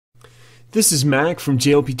This is Mac from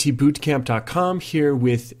JLPTbootcamp.com here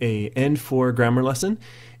with a N4 grammar lesson.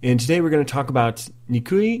 And today we're going to talk about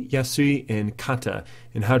nikui, yasui, and kata,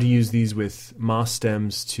 and how to use these with ma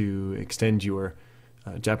stems to extend your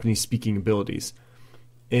Japanese speaking abilities.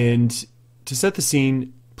 And to set the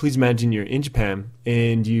scene, please imagine you're in Japan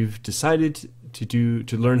and you've decided to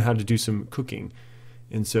learn how to do some cooking.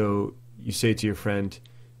 And so you say to your friend,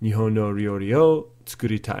 Nihon no ryori o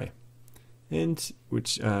tsukuritai. And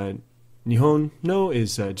which Nihon no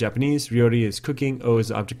is Japanese, ryori is cooking, o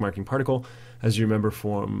is object marking particle. As you remember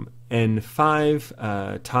from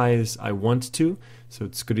N5, tai is I want to, so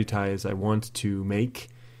tsukuritai is I want to make.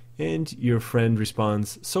 And your friend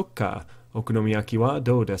responds, Sokka, okonomiyaki wa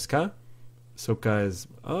dou desu ka? Sokka is,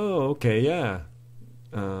 oh, okay, yeah.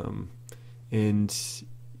 And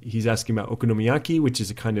he's asking about okonomiyaki, which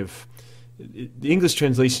is a kind of, the English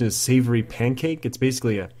translation is savory pancake. It's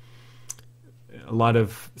basically a lot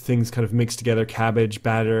of things kind of mixed together, cabbage,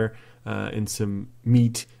 batter, and some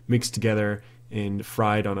meat mixed together and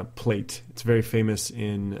fried on a plate. It's very famous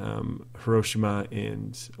in Hiroshima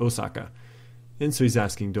and Osaka. And so he's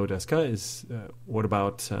asking, do desu ka is, what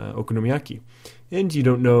about okonomiyaki? And you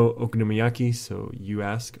don't know okonomiyaki, so you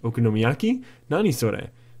ask, okonomiyaki? Nani sore?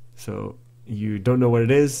 So you don't know what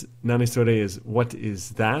it is. Nani sore is, what is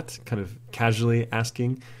that? Kind of casually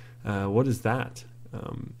asking, what is that?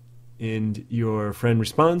 And your friend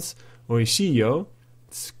responds, oishii yo,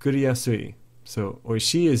 tsukuri yasui. So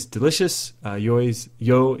oishii is delicious, yo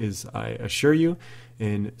is I assure you,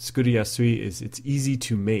 and tsukuri yasui is it's easy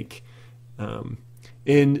to make.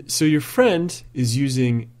 And so your friend is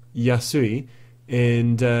using yasui,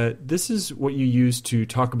 and this is what you use to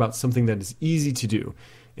talk about something that is easy to do.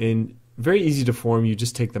 And very easy to form, you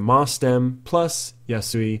just take the ma stem plus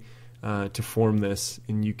yasui to form this,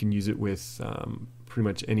 and you can use it with pretty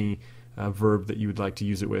much any verb that you would like to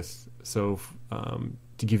use it with. So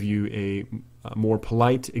to give you a more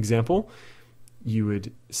polite example, you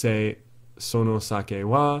would say, sono sake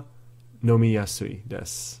wa nomi yasui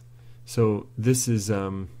desu. So this is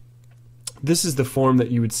the form that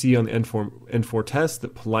you would see on the N4 test, the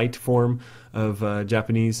polite form of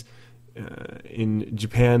Japanese. In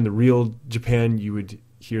Japan, the real Japan, you would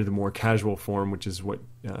hear the more casual form, which is what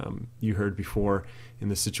you heard before in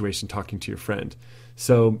the situation talking to your friend.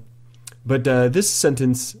 So, but this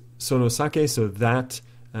sentence, sono sake, so that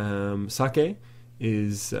sake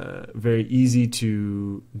is very easy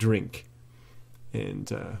to drink,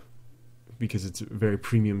 and because it's very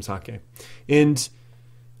premium sake. And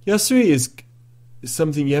yasui is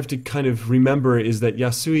something you have to kind of remember, is that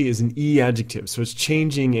yasui is an e adjective, so it's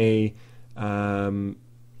changing a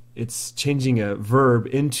verb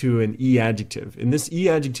into an e adjective, and this e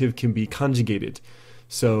adjective can be conjugated.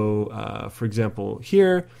 So, for example,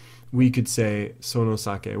 here we could say sono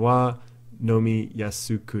sake wa nomi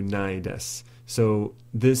yasuku nai desu. So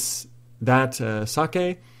that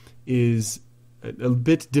sake is a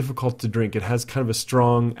bit difficult to drink. It has kind of a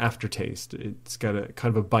strong aftertaste. It's got a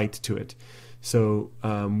kind of a bite to it. So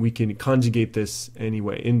we can conjugate this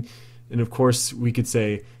anyway. And of course, we could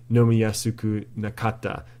say nomi yasuku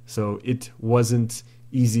nakata. So it wasn't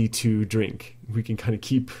easy to drink. We can kind of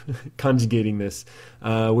keep conjugating this,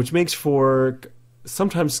 which makes for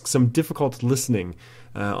sometimes some difficult listening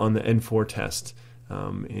on the N4 test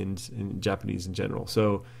in Japanese in general.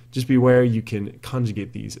 So just be aware you can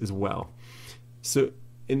conjugate these as well. So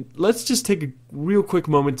let's just take a real quick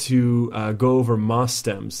moment to go over ma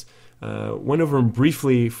stems. Went over them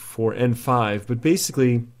briefly for N5, but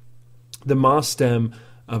basically the ma stem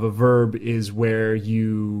of a verb is where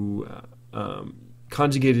you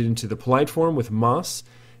conjugate it into the polite form with mas,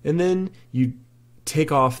 and then you take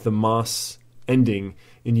off the mas ending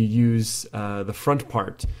and you use the front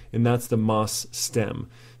part, and that's the mas stem.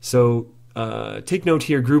 So take note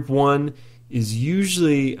here, group 1 is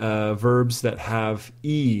usually verbs that have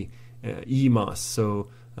mas. So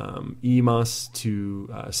mas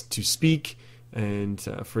to speak, and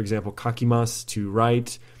for example, kakimas to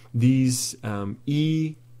write. These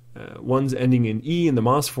ones ending in e in the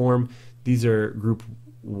mas form, these are group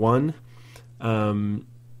 1.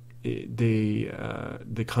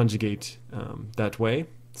 They conjugate that way.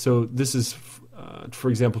 So this is, for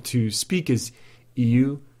example, to speak is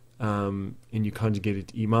iu, and you conjugate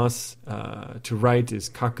it imas. To write is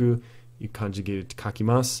kaku, you conjugate it to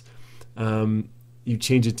kakimas. You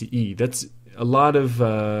change it to e. That's a lot of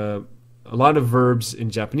verbs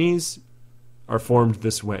in Japanese are formed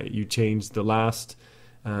this way. You change the last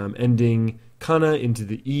ending kana into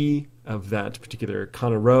the e of that particular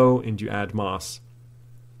kana row, and you add mas.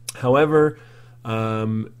 However,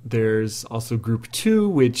 there's also group 2,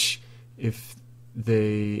 which if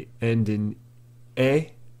they end in e,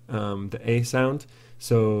 the a sound.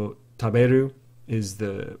 So taberu is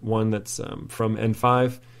the one that's from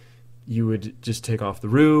N5. You would just take off the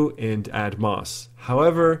ru and add mas.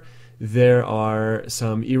 However, there are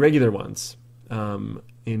some irregular ones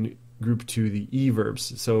in group 2, the e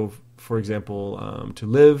verbs. So, for example, to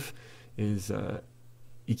live is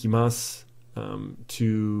ikimasu.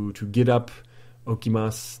 To get up,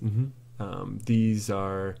 okimasu. These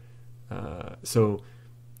are so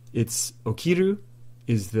it's okiru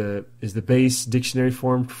is the base dictionary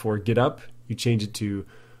form for get up. You change it to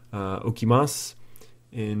okimasu,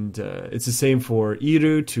 and it's the same for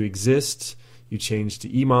iru, to exist. You change to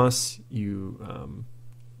imasu. You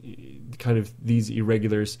kind of these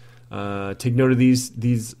irregulars. Take note of these.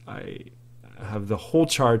 These I have the whole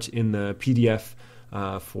chart in the PDF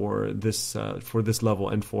for this level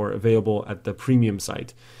and for available at the premium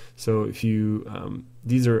site. So if you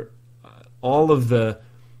these are all of the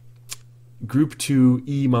group 2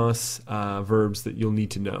 imas verbs that you'll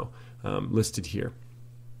need to know listed here.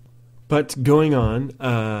 But going on,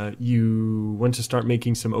 you want to start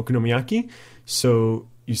making some okonomiyaki. So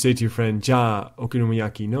you say to your friend, "Ja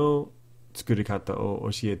okonomiyaki no tsukurikata o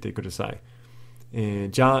oshiete kudasai."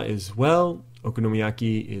 And ja is well.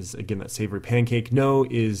 Okonomiyaki is, again, that savory pancake. No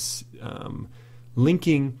is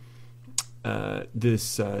linking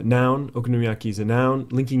this noun. Okonomiyaki is a noun,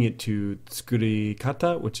 linking it to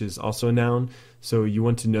tsukurikata, which is also a noun. So you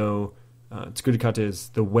want to know tsukurikata is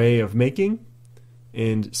the way of making.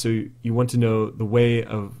 And so you want to know the way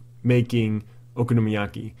of making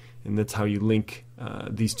okonomiyaki. And that's how you link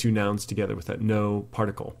these two nouns together with that no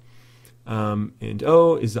particle. And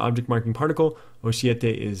o is the object marking particle.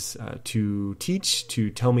 Oshiete is to teach, to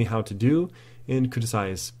tell me how to do. And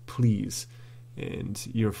kudasai is please. And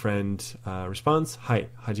your friend responds, "Hai,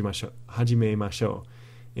 hajimemashou."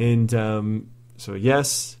 And so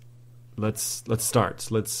yes, let's start.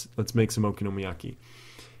 Let's make some okonomiyaki.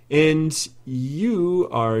 And you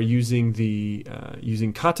are using the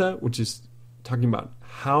using kata, which is talking about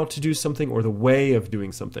how to do something or the way of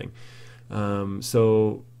doing something.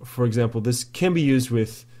 So, for example, this can be used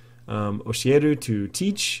with oshieru, to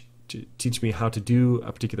teach me how to do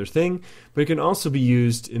a particular thing, but it can also be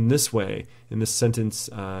used in this way, in this sentence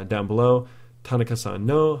down below, Tanaka-san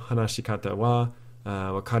no hanashikata wa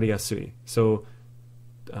wakari yasui. So,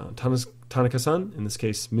 Tanaka-san, in this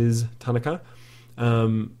case, Ms. Tanaka,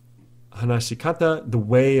 hanashikata, the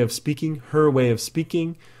way of speaking, her way of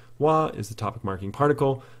speaking, wa is the topic marking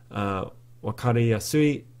particle, wakari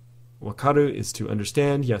yasui, wakaru is to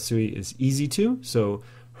understand, yasui is easy to, so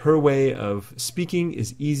her way of speaking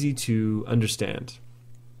is easy to understand.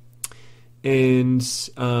 And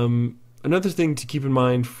another thing to keep in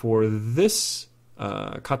mind for this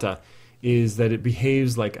kata is that it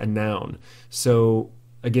behaves like a noun. So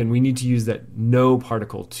again, we need to use that no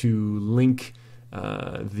particle to link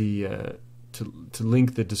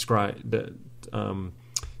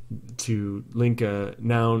to link a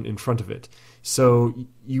noun in front of it. So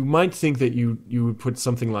you might think that you would put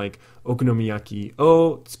something like okonomiyaki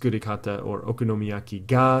o tsukurikata or okonomiyaki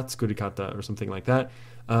ga tsukurikata or something like that,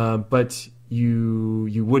 but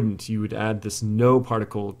you wouldn't. You would add this no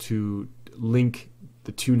particle to link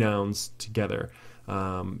the two nouns together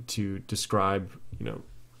to describe,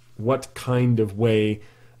 what kind of way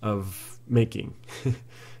of making,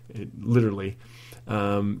 literally,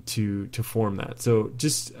 to form that. So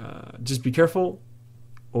just be careful.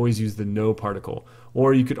 Always use the no particle,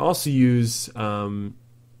 or you could also use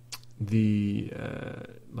the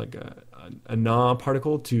like a na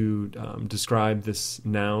particle to describe this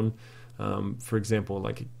noun. For example,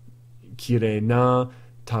 like kirei na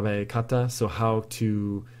tabe kata, so how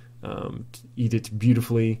to eat it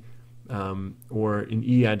beautifully, or an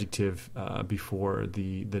e adjective before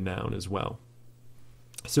the noun as well.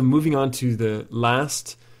 So moving on to the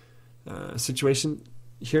last situation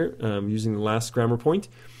here, using the last grammar point.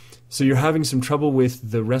 So you're having some trouble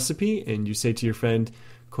with the recipe, and you say to your friend,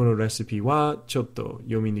 "Kono recipe wa chotto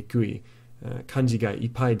yomi nikui, kanji ga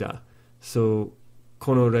ippai da." So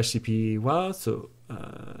kono recipe wa, so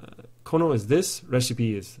kono is this,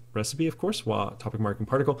 recipe is recipe, of course, wa topic marking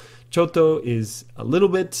particle, chotto is a little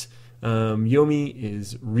bit, yomi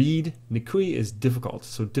is read, nikui is difficult,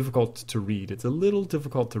 so difficult to read. It's a little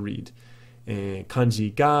difficult to read.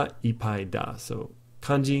 Kanji ga ippai da, so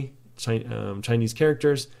kanji, Chinese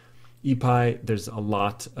characters. Ippai, there's a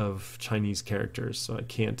lot of Chinese characters, so I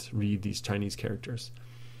can't read these Chinese characters.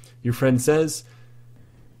 Your friend says,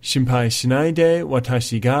 "Shinpai shinai de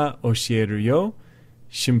watashi ga oshieru yo."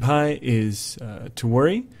 Shinpai is to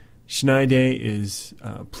worry. Shinai de is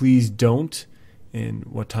please don't. And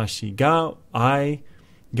watashi ga, I.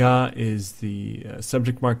 Ga is the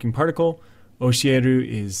subject marking particle. Oshieru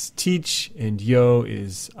is teach. And yo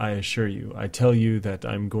is I assure you. I tell you that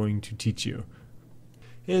I'm going to teach you.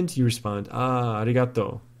 And you respond,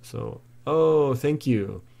 arigato. So, oh, thank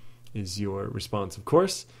you is your response, of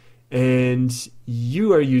course. And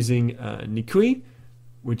you are using nikui,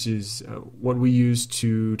 which is what we use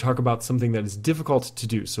to talk about something that is difficult to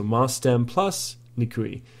do. So ma stem plus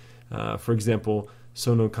nikui. For example,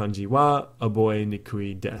 sono kanji wa aboe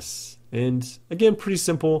nikui desu. And again, pretty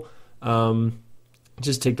simple.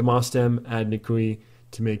 Just take the ma stem, add nikui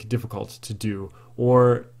to make difficult to do,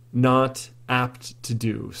 or not apt to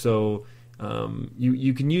do. So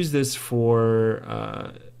you can use this for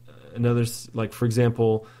another, like for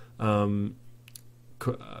example,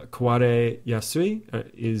 kaware yasui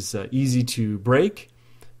is easy to break,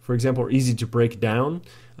 for example, or easy to break down.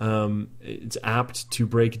 It's apt to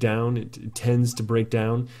break down. It tends to break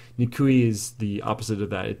down. Nikui is the opposite of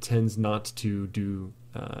that. It tends not to do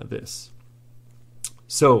this.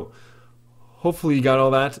 So hopefully you got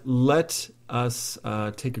all that. Let us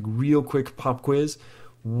take a real quick pop quiz.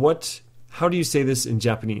 How do you say this in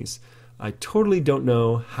Japanese? I totally don't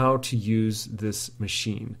know how to use this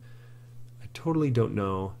machine. I totally don't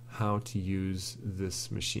know how to use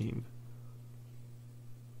this machine.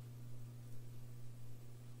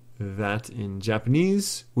 That in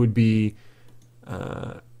Japanese would be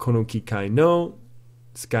kono kikai no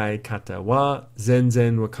tsukai kata wa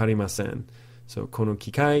zenzen wakarimasen. So kono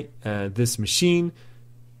kikai, this machine,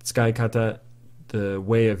 tsukai kata, the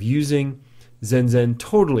way of using, zenzen,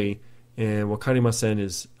 totally, and wakarimasen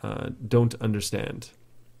is don't understand.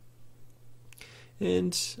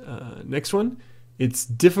 And next one, it's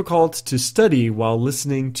difficult to study while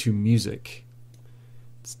listening to music.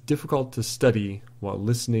 It's difficult to study while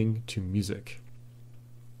listening to music.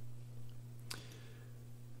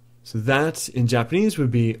 So that in Japanese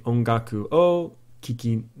would be ongaku o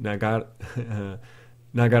kiki nagara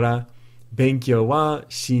benkyou wa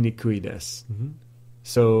shinikui desu.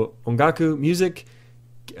 So ongaku, music,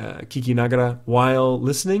 kiki nagara, while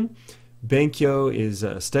listening. Benkyou is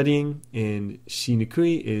studying, and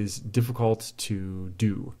shinikui is difficult to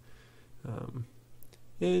do.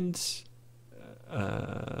 And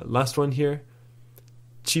last one here.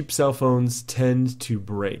 Cheap cell phones tend to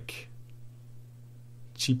break.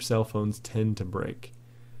 Cheap cell phones tend to break.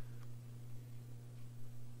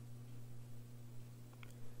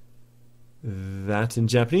 That in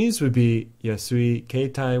Japanese would be yasui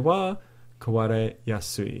keitai wa kaware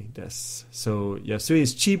yasui desu. So yasui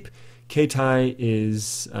is cheap. Keitai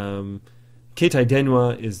is keitai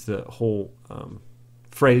denwa is the whole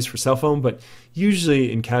phrase for cell phone, but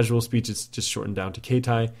usually in casual speech it's just shortened down to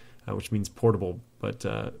keitai, which means portable. But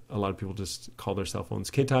a lot of people just call their cell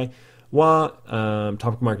phones keitai. Wa,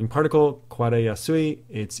 topic marking particle, kaware yasui,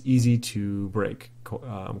 it's easy to break.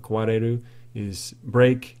 Kawareru is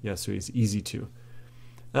break, yasui is easy to.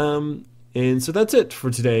 And so that's it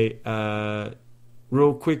for today.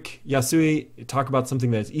 Real quick, yasui, talk about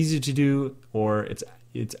something that's easy to do, or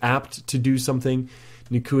it's apt to do something.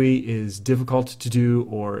 Nikui is difficult to do,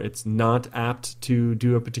 or it's not apt to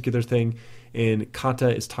do a particular thing. And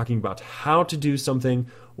kata is talking about how to do something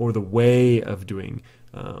or the way of doing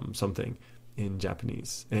something in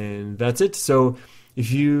Japanese. And that's it. So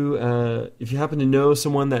if you happen to know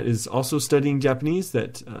someone that is also studying Japanese,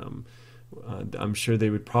 that I'm sure they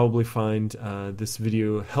would probably find this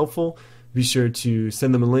video helpful, be sure to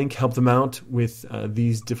send them a link, help them out with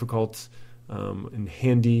these difficult and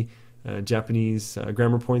handy Japanese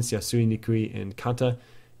grammar points, yasui, nikui, and kata,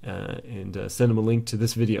 and send them a link to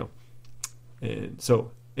this video. And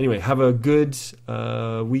so, anyway, have a good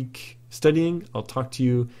week studying. I'll talk to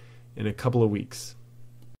you in a couple of weeks.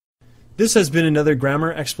 This has been another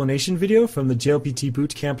grammar explanation video from the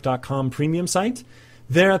JLPTbootcamp.com premium site.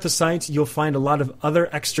 There at the site, you'll find a lot of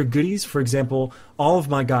other extra goodies. For example, all of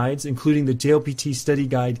my guides, including the JLPT Study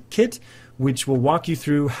Guide Kit, which will walk you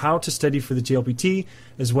through how to study for the JLPT,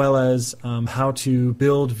 as well as how to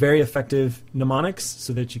build very effective mnemonics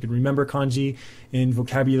so that you can remember kanji and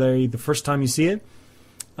vocabulary the first time you see it.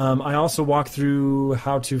 I also walk through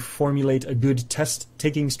how to formulate a good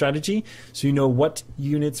test-taking strategy, so you know what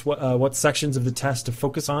units, what sections of the test to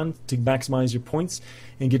focus on to maximize your points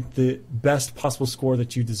and get the best possible score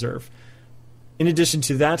that you deserve. In addition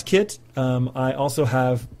to that kit, I also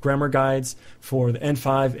have grammar guides for the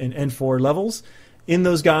N5 and N4 levels. In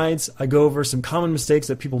those guides, I go over some common mistakes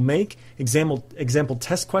that people make, example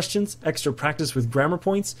test questions, extra practice with grammar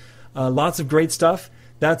points, lots of great stuff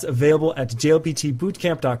That's available at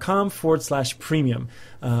jlptbootcamp.com/premium.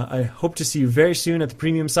 I hope to see you very soon at the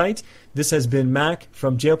premium site. This has been Mac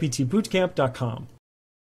from jlptbootcamp.com.